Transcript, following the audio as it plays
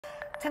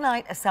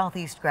Tonight, a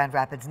southeast Grand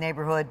Rapids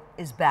neighborhood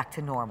is back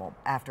to normal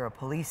after a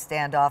police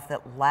standoff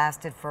that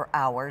lasted for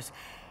hours.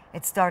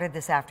 It started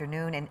this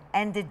afternoon and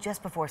ended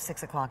just before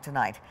 6 o'clock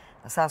tonight.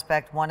 The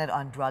suspect wanted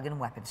on drug and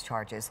weapons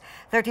charges.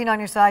 13 on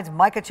your side's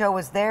Micah Cho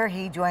was there.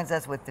 He joins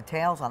us with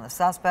details on the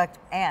suspect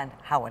and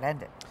how it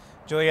ended.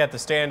 Juliet, the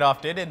standoff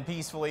did end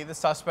peacefully. The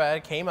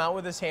suspect came out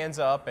with his hands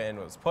up and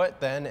was put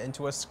then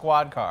into a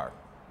squad car.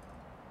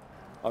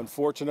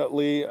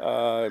 Unfortunately,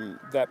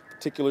 that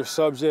particular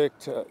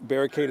subject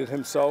barricaded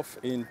himself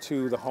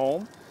into the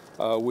home,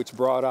 which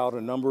brought out a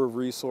number of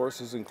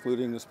resources,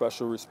 including the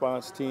special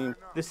response team.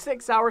 The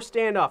 6-hour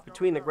standoff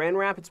between the Grand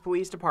Rapids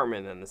Police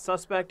Department and the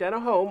suspect at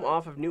a home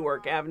off of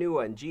Newark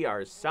Avenue on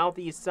GR's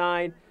southeast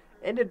side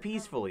ended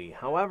peacefully.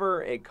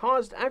 However, it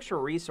caused extra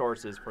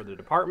resources for the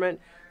department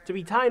to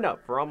be tied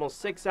up for almost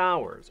 6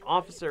 hours.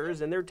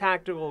 Officers in their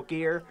tactical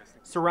gear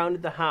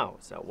surrounded the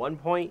house, at one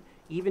point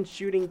even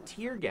shooting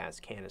tear gas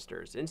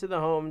canisters into the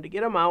home to get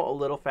them out a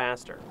little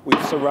faster. We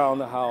surround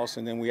the house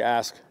and then we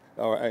ask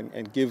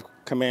and give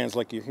commands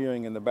like you're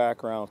hearing in the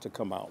background to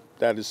come out.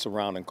 That is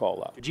surround and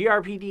call out.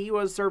 GRPD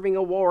was serving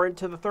a warrant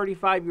to the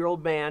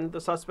 35-year-old man.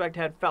 The suspect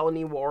had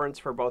felony warrants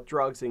for both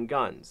drugs and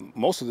guns.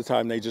 Most of the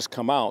time they just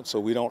come out, so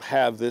we don't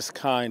have this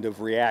kind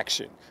of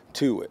reaction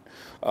to it.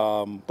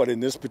 But in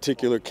this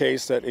particular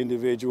case, that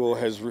individual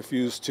has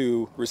refused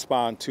to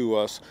respond to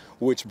us,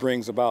 which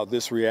brings about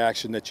this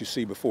reaction that you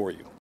see before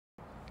you.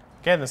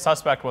 Again, the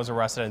suspect was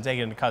arrested and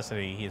taken into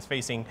custody. He is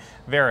facing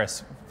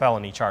various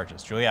felony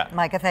charges. Juliet.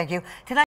 Micah, thank you. Tonight